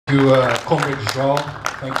Comrade Zhuwao.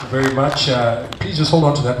 Thank you very much. Please just hold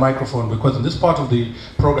on to that microphone, because in this part of the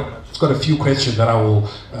program, I've got a few questions that I will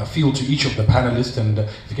field to each of the panelists, and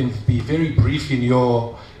if you can be very brief in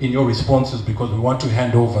your responses, because we want to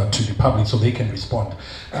hand over to the public so they can respond.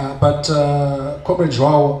 But Comrade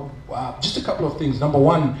Zhuwao, just a couple of things. Number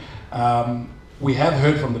one, we have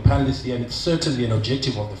heard from the panelists here, and it's certainly an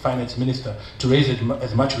objective of the finance minister to raise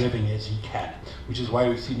as much revenue as he can, which is why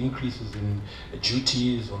we've seen increases in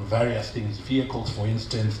duties on various things, vehicles, for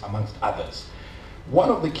instance, amongst others. One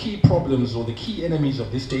of the key problems or the key enemies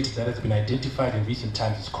of this state that has been identified in recent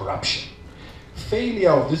times is corruption. Failure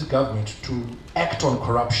of this government to act on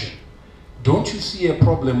corruption. Don't you see a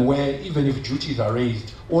problem where even if duties are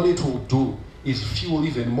raised, all it will do is fuel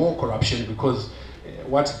even more corruption, because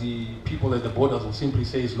what the people at the borders will simply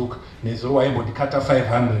say is, look, Nezoro Kata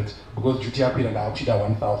 500 because duty appeal and Auchida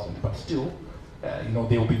 1,000, but still, there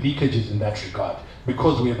will be leakages in that regard,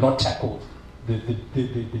 because we have not tackled the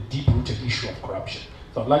deep-rooted issue of corruption.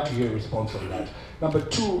 So I'd like to hear a response on that. Number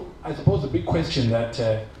two, I suppose the big question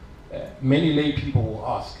that many lay people will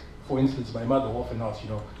ask, for instance, my mother often asks,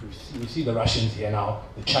 we see the Russians here now,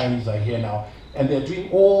 the Chinese are here now, and they're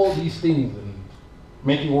doing all these things and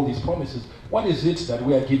making all these promises. What is it that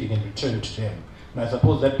we are giving in return to them? And I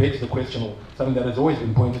suppose that begs the question of something that has always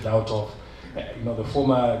been pointed out of, the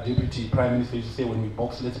former deputy prime minister used to say, when we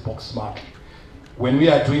box, let's box smartly. When we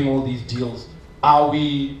are doing all these deals, are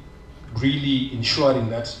we really ensuring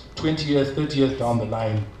that 20 years, 30 years down the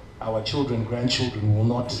line, our children, grandchildren will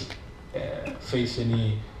not face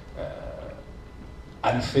any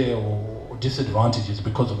unfair or disadvantages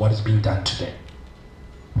because of what is being done today?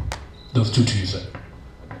 Those two to you, sir.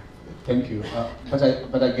 Thank you.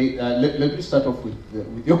 But again, let me start off with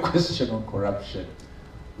your question on corruption.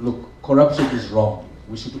 Look, corruption is wrong.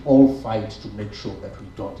 We should all fight to make sure that we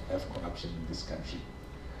don't have corruption in this country.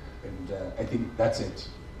 And I think that's it.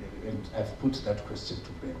 And I've put that question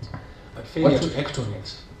to bed. But failure to act on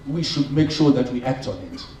it. We should make sure that we act on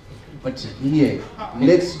it. But here,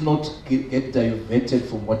 let's not get diverted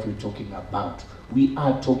from what we're talking about. We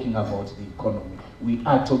are talking about the economy. We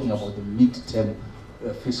are talking about the mid-term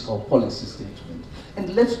fiscal policy statement. And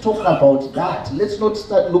let's talk about that. Let's not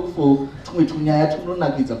start look for because let's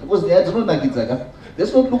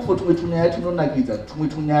not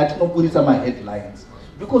look for my headlines.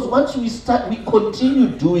 Because once we continue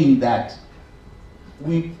doing that,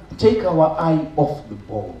 we take our eye off the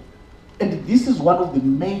ball. And this is one of the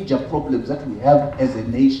major problems that we have as a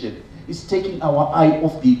nation, is taking our eye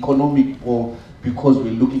off the economic ball because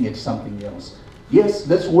we're looking at something else. Yes,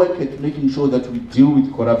 let's work at making sure that we deal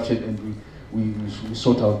with corruption and we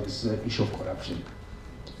sort out this issue of corruption.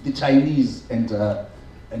 The Chinese and the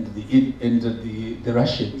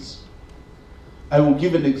Russians. I will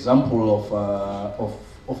give an example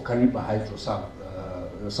of Kariba Hydro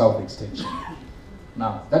South Extension.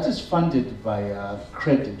 Now, that is funded by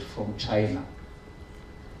credit from China.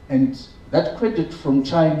 And that credit from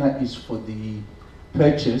China is for the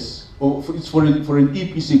purchase, or it's for an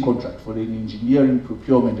EPC contract, for an engineering,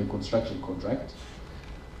 procurement, and construction contract.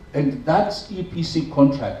 And that EPC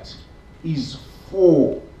contract is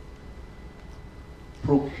for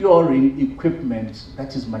procuring equipment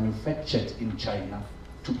that is manufactured in China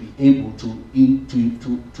to be able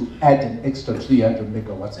to add an extra 300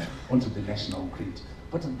 megawatts onto the national grid.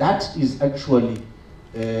 But that is actually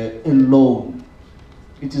a loan.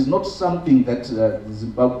 It is not something that the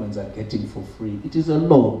Zimbabweans are getting for free. It is a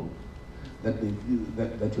loan that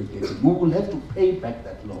we're getting. We will have to pay back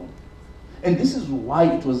that loan. And this is why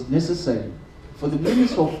it was necessary for the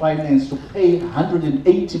Minister of Finance to pay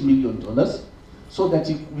 $180 million so that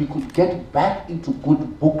we could get back into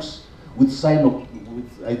good books with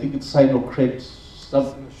I think it's Sinocred,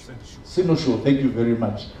 Sinosure, thank you very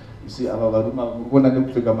much. You see,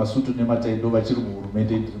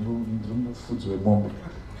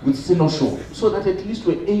 with Sinosure, so that at least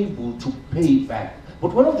we're able to pay back.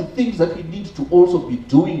 But one of the things that we need to also be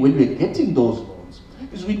doing when we're getting those loans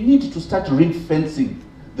is we need to start ring-fencing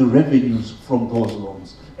the revenues from those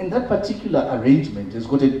loans. And that particular arrangement has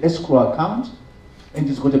got an escrow account, and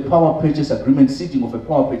it's got a power purchase agreement, seeding of a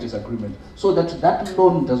power purchase agreement, so that that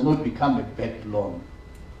loan does not become a bad loan.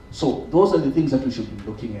 So those are the things that we should be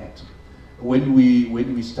looking at when we're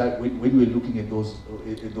looking at those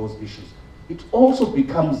issues. It also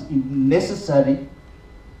becomes necessary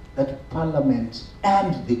that Parliament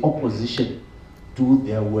and the opposition do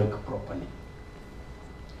their work properly.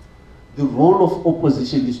 The role of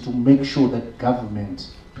opposition is to make sure that government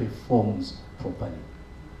performs properly.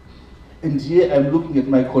 And here I'm looking at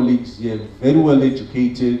my colleagues here, very well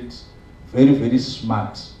educated, very, very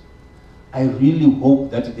smart. I really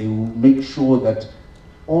hope that they will make sure that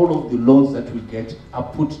all of the loans that we get are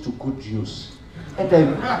put to good use. And that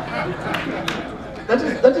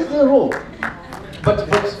is their role. But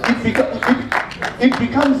it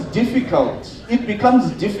becomes difficult. It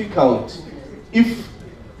becomes difficult if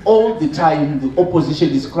all the time the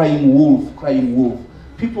opposition is crying wolf, crying wolf.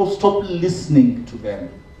 People stop listening to them,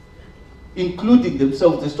 including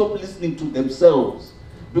themselves. They stop listening to themselves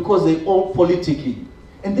because they're all politicking.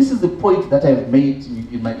 And this is the point that I've made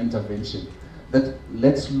in my intervention, that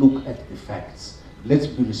let's look at the facts. Let's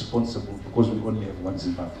be responsible, because we only have one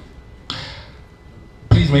Zimbabwe.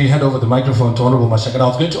 Please, may you hand over the microphone to Honorable Mashakada. I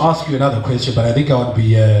was going to ask you another question, but I think I would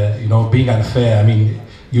be, being unfair. I mean,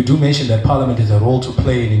 you do mention that Parliament has a role to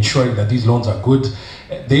play in ensuring that these loans are good.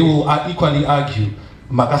 They will equally argue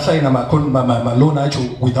without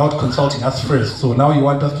consulting us first. So now you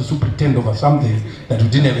want us to pretend over something that we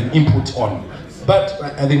didn't have an input on. But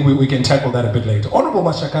I think we can tackle that a bit later. Honorable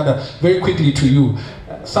Mashakada, very quickly to you.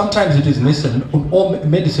 Sometimes it is medicine. All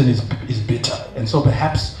medicine is bitter. And so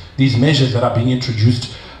perhaps these measures that are being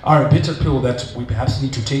introduced are a bitter pill that we perhaps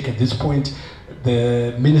need to take at this point.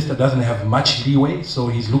 The minister doesn't have much leeway, so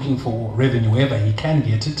he's looking for revenue wherever he can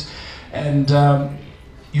get it. And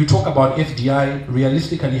you talk about FDI.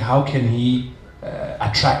 Realistically, how can he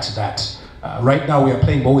attract that? Right now we are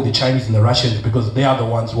playing ball with the Chinese and the Russians because they are the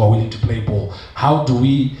ones who are willing to play ball. How do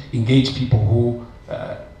we engage people who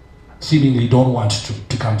seemingly don't want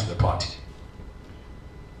to come to the party?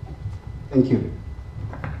 Thank you.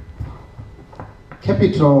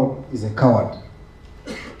 Capital is a coward.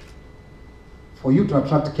 For you to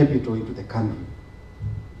attract capital into the country,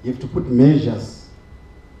 you have to put measures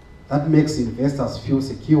that makes investors feel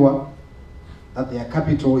secure, that their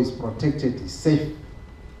capital is protected, is safe,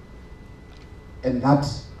 and that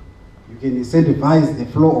you can incentivize the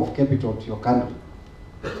flow of capital to your country.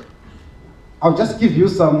 I'll just give you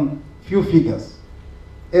some few figures.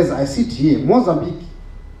 As I sit here, Mozambique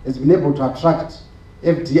has been able to attract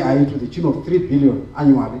FDI to the tune of 3 billion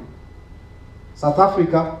annually. South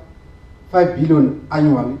Africa, 5 billion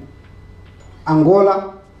annually.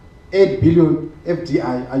 Angola, 8 billion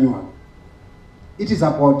FDI annually. It is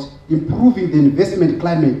about improving the investment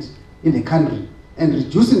climate in the country and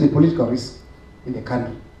reducing the political risk in the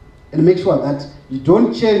country, and make sure that you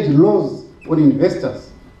don't change laws on investors.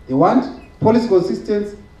 They want policy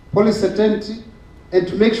consistency, policy certainty, and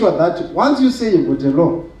to make sure that once you say you've got a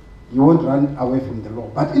law, you won't run away from the law.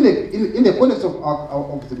 But in the context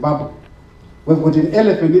of Zimbabwe, we've got an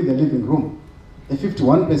elephant in the living room, the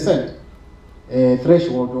 51%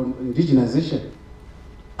 threshold on indigenization.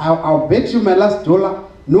 I'll bet you my last dollar,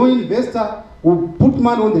 no investor will put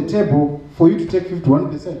money on the table for you to take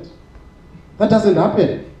 51%. That doesn't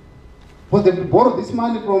happen. Because they borrow this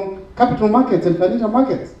money from capital markets and financial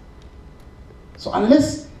markets. So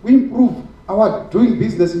unless we improve our doing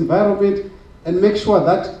business environment and make sure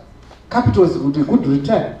that capital is with a good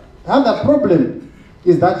return, the other problem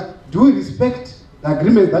is that, do we respect the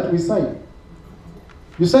agreements that we sign?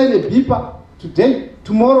 You sign a BIPA today,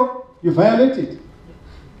 tomorrow you violate it.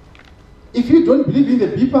 If you don't believe in the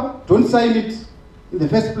BIPA, don't sign it in the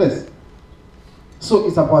first place. So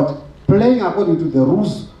it's about playing according to the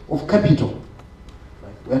rules of capital.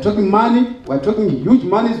 We are talking money, we are talking huge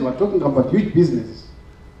monies, we are talking about huge businesses.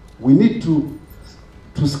 We need to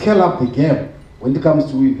scale up the game when it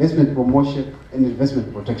comes to investment promotion and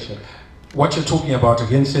investment protection. What you're talking about,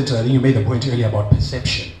 again, Senator, I think you made the point earlier about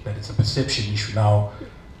perception, that it's a perception issue. Now,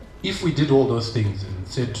 if we did all those things and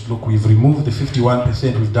said, look, we've removed the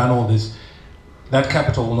 51%, we've done all this, that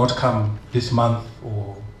capital will not come this month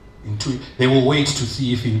or in 2 years. They will wait to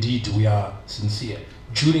see if indeed we are sincere.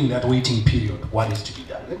 During that waiting period, what is to be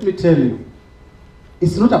done? Let me tell you,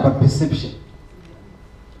 it's not about perception.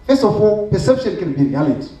 First of all, perception can be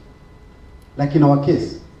reality. Like in our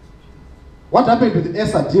case. What happened with the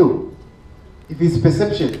ESA deal? If it's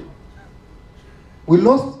perception, we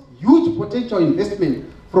lost huge potential investment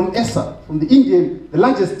from ESA, from the Indian, the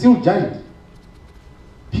largest steel giant.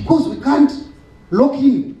 Because we can't lock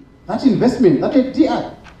in that investment, that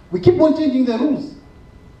FDI. We keep on changing the rules.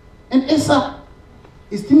 And ESA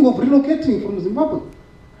is thinking of relocating from Zimbabwe.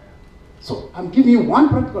 So I'm giving you one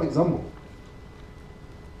practical example.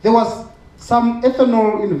 There was some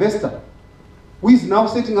ethanol investor who is now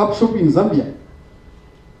setting up shop in Zambia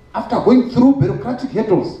after going through bureaucratic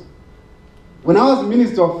hurdles. When I was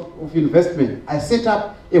Minister of Investment, I set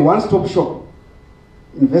up a one-stop shop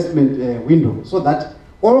investment window so that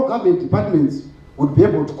all government departments would be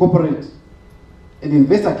able to cooperate. An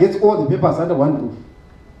investor gets all the papers under one roof.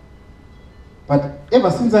 But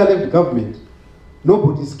ever since I left government,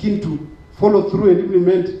 nobody is keen to follow through and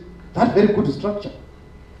implement that very good structure.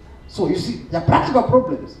 So you see, there are practical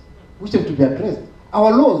problems which have to be addressed.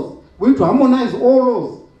 Our laws, we need to harmonize all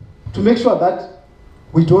laws to make sure that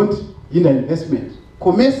we don't hinder investment.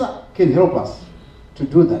 COMESA can help us to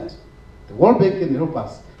do that. The World Bank can help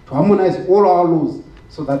us to harmonize all our laws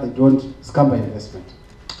so that they don't scamper investment.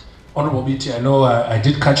 Honorable Biti, I know I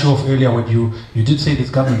did cut you off earlier when you did say this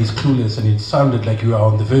government is clueless, and it sounded like you are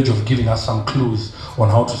on the verge of giving us some clues on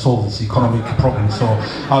how to solve this economic problem. So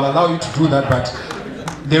I'll allow you to do that, but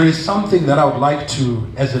there is something that I would like to,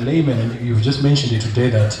 as a layman, and you've just mentioned it today,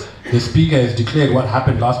 that the Speaker has declared what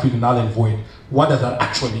happened last week null and void. What does that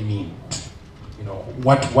actually mean? You know,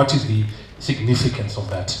 what is the significance of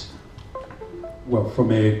that? Well,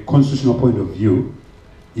 from a constitutional point of view,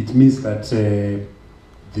 it means that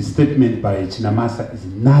the statement by Chinamasa is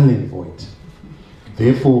null and void.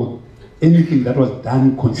 Therefore, anything that was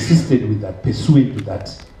done consistent with that, pursuant to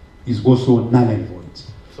that, is also null and void.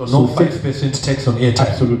 So no 5% tax on airtime?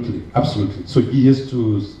 Absolutely, absolutely. So he has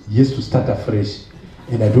to start afresh.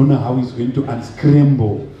 And I don't know how he's going to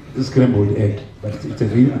unscramble the scrambled egg, but it's a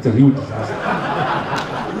real disaster.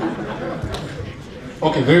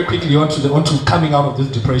 Okay, very quickly on to coming out of this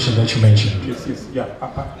depression that you mentioned. Yes, yeah.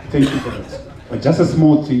 Thank you for that. But just a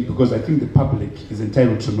small thing, because I think the public is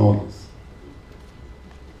entitled to know this.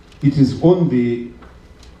 It is on the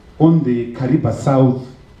Kariba South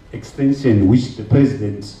extension, which the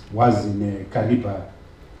president was in Kariba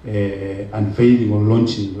unveiling or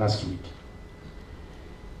launching last week.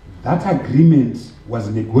 That agreement was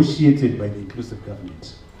negotiated by the inclusive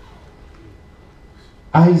government.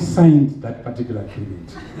 I signed that particular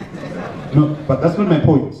agreement. No, but that's not my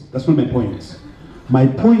point. That's not my point. My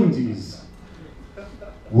point is,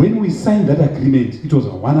 when we signed that agreement, it was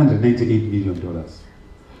 $198 million.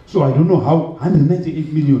 So I don't know how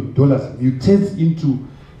 $198 million mutates into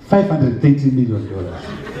 $530 million.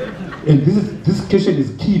 And this question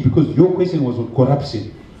is key because your question was on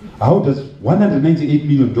corruption. How does $198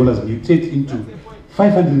 million mutate into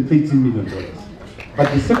 $530 million?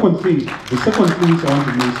 But the second thing which I want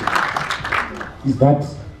to mention is that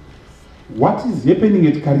what is happening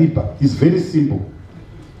at Kariba is very simple.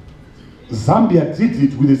 Zambia did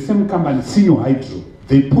it with the same company, Sino Hydro.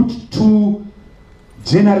 They put 2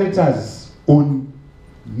 generators on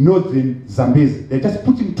northern Zambezi. They're just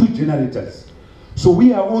putting 2 generators. So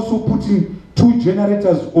we are also putting 2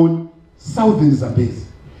 generators on southern Zambezi.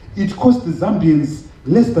 It cost the Zambians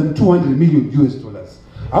less than $200 million.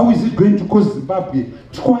 How is it going to cost Zimbabwe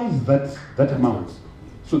twice that amount?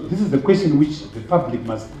 So this is the question which the public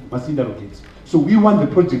must interrogate. So we want the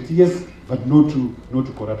project, yes, but no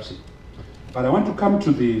to corruption. But I want to come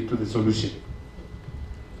to the solution.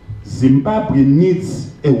 Zimbabwe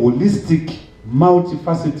needs a holistic,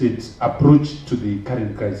 multifaceted approach to the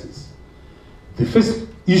current crisis. The first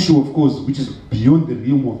issue, of course, which is beyond the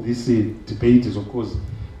realm of this debate, is, of course,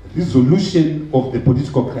 resolution of the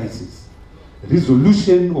political crisis,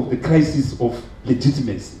 resolution of the crisis of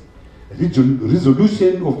legitimacy,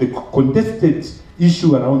 resolution of the contested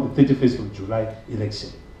issue around the 31st of July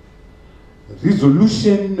election,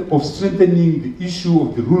 resolution of strengthening the issue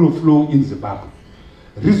of the rule of law in Zimbabwe,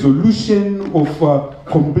 resolution of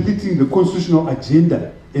completing the constitutional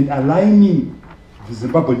agenda and aligning the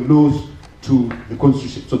Zimbabwean laws to the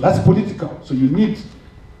constitution. So that's political. So you need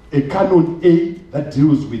a canon A that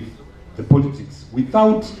deals with the politics.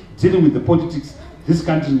 Without dealing with the politics, this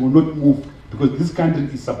country will not move because this country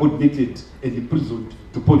is subordinated and imprisoned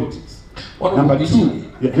to politics. Number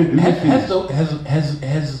 2,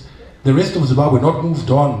 has the rest of Zimbabwe not moved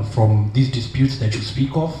on from these disputes that you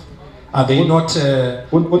speak of? Are they not?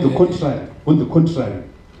 On the contrary,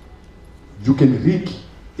 you can rig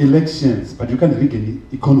elections, but you can't rig an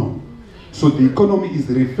economy. So the economy is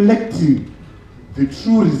reflecting the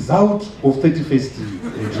true result of 31st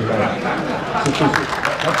July. So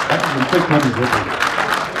that is in fact what is happening.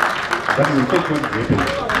 That is in fact what is happening.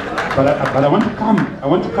 But I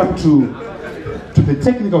want to come to the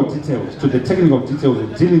technical details,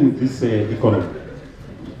 of dealing with this economy.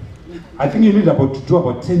 I think you need to do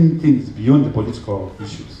about 10 things beyond the political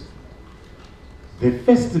issues. The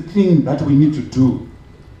first thing that we need to do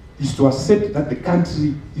is to accept that the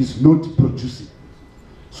country is not producing.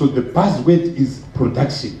 So the buzzword is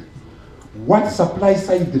production. What supply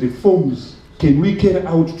side reforms can we carry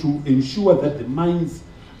out to ensure that the mines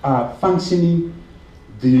are functioning,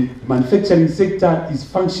 the manufacturing sector is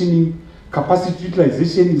functioning, capacity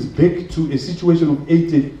utilization is back to a situation of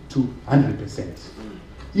 80 to 100%.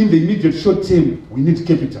 In the immediate short term, we need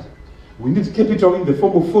capital. We need capital in the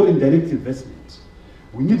form of foreign direct investment.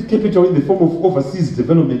 We need capital in the form of overseas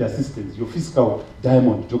development assistance, your fiscal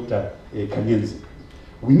diamond, Dr. Kanyenze.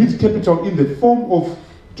 We need capital in the form of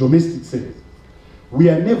domestic service. We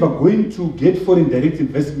are never going to get foreign direct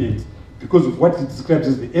investment because of what it describes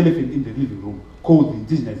as the elephant in the living room, called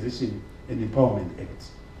the Indigenization and Empowerment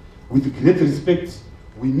Act. With great respect,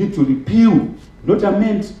 we need to repeal, not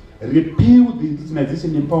amend, repeal the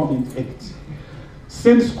Indigenization and Empowerment Act.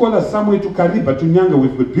 Send scholars somewhere to Kariba, to Nyanga.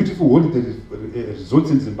 We've got beautiful holiday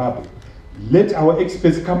resorts in Zimbabwe. Let our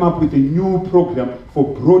experts come up with a new program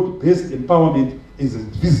for broad-based empowerment as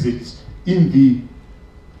envisaged in the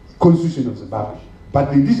Constitution of Zimbabwe.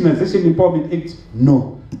 But the Indigenization Empowerment Act,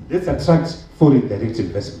 no. Let's attract foreign direct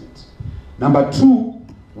investment. Number two,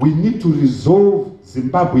 we need to resolve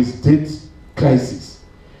Zimbabwe's debt crisis.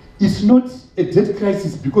 It's not a debt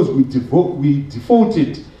crisis because we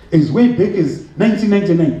defaulted as way back as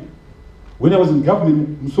 1999. When I was in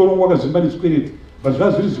government, Musoro Waka Zimbabwe squared, but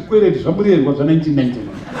that's really squared, Zimbabwe was 1999.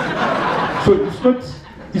 So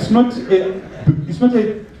it's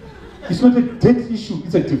not a debt issue,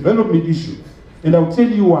 it's a development issue. And I'll tell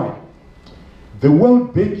you why. The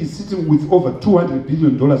World Bank is sitting with over $200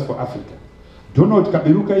 billion for Africa. Donald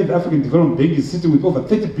Kaberuka, the African Development Bank, is sitting with over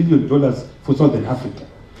 $30 billion for Southern Africa.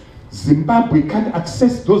 Zimbabwe can't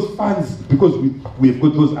access those funds because we have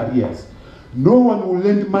got those arrears. No one will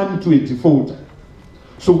lend money to a defaulter.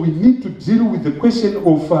 So we need to deal with the question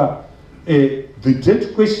of the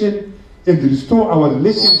debt question and restore our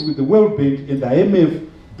relations with the World Bank and the IMF,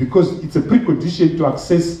 because it's a precondition to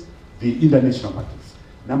access the international markets.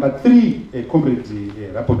 Number three, Comrade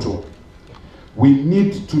Rapporteur, we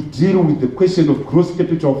need to deal with the question of gross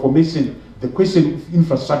capital formation, the question of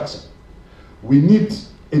infrastructure. We need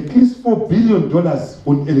at least $4 billion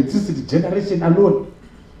on electricity generation alone.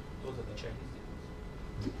 Those are the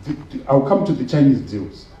Chinese deals. I'll come to the Chinese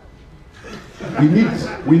deals.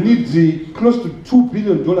 We need close to $2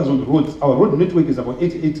 billion on roads. Our road network is about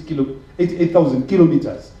 88,000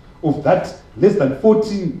 kilometers. Of that, less than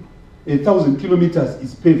 14,000 kilometers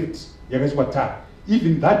is paved.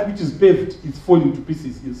 Even that which is paved is falling to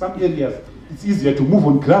pieces. In some areas, it's easier to move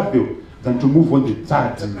on gravel than to move on the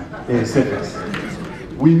tarred surface.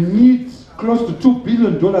 We need close to $2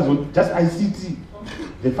 billion on just ICT,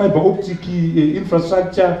 the fiber optic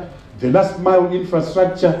infrastructure, the last mile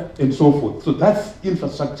infrastructure, and so forth. So that's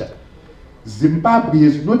infrastructure. Zimbabwe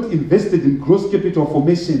has not invested in gross capital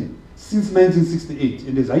formation since 1968.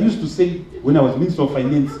 And as I used to say when I was Minister of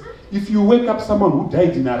Finance, if you wake up someone who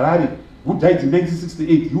died in Harare, who died in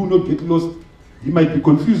 1968, you will not get lost. You might be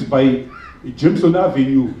confused by Jameson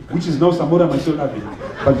Avenue, which is now Samora Machel Avenue,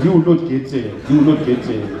 but you will not get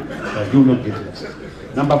lost.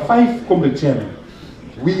 Number five, Comrade Chairman,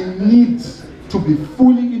 we need to be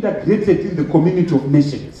fully integrated in the community of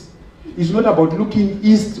nations. It's not about looking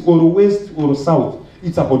east or west or south.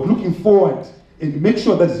 It's about looking forward and make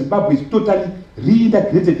sure that Zimbabwe is totally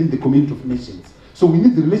reintegrated in the community of nations. So we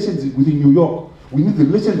need the relations with New York. We need the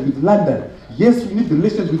relations with London. Yes, we need the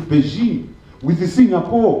relations with Beijing, with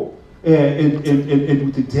Singapore, and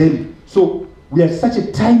with Delhi. So we are such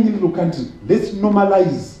a tiny little country. Let's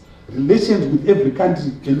normalize relations with every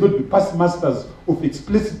country and not be past masters of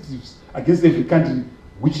expletives against every country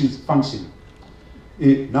which is functioning.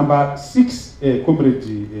 Number six, Comrade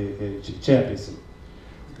Chairperson,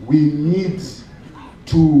 we need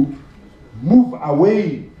to move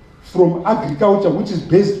away from agriculture, which is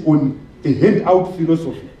based on a handout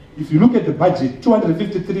philosophy. If you look at the budget,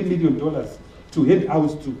 $253 million to hand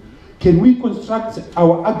out to. Can we construct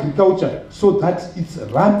our agriculture so that it's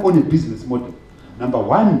run on a business model? Number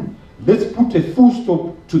one, let's put a full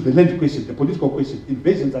stop to the land question, the political question.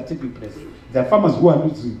 Invasions are taking place. There are farmers who are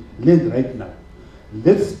losing land right now.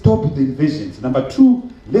 Let's stop the invasions. Number two,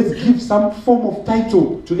 let's give some form of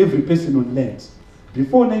title to every person on land.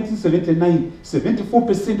 Before 1979,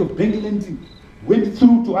 74% of bank lending went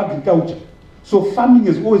through to agriculture. So farming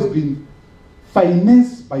has always been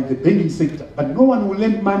financed by the banking sector, but no one will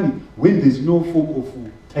lend money when there's no form of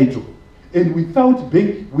title. And without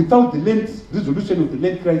the resolution of the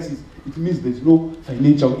land crisis, it means there's no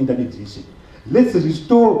financial intermediation. Let's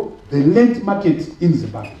restore the land market in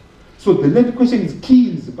Zimbabwe. So the land question is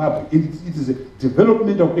key in Zimbabwe, and it is a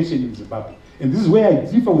developmental question in Zimbabwe. And this is where I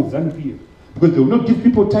differ with Zanu-PF, because they will not give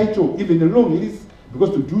people title, even a long list,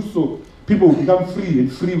 because to do so, people will become free,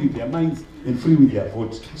 and free with their minds, and free with their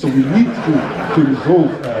votes. So we need to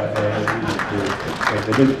resolve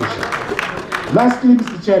the land question. Lastly,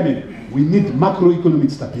 Mr. Chairman, we need macroeconomic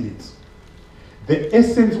stability. The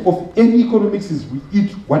essence of any economics is we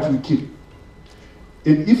eat what we kill.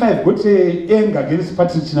 And if I've got anger against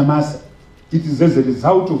Patrick Zhuwao, it is as a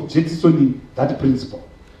result of jettisoning that principle.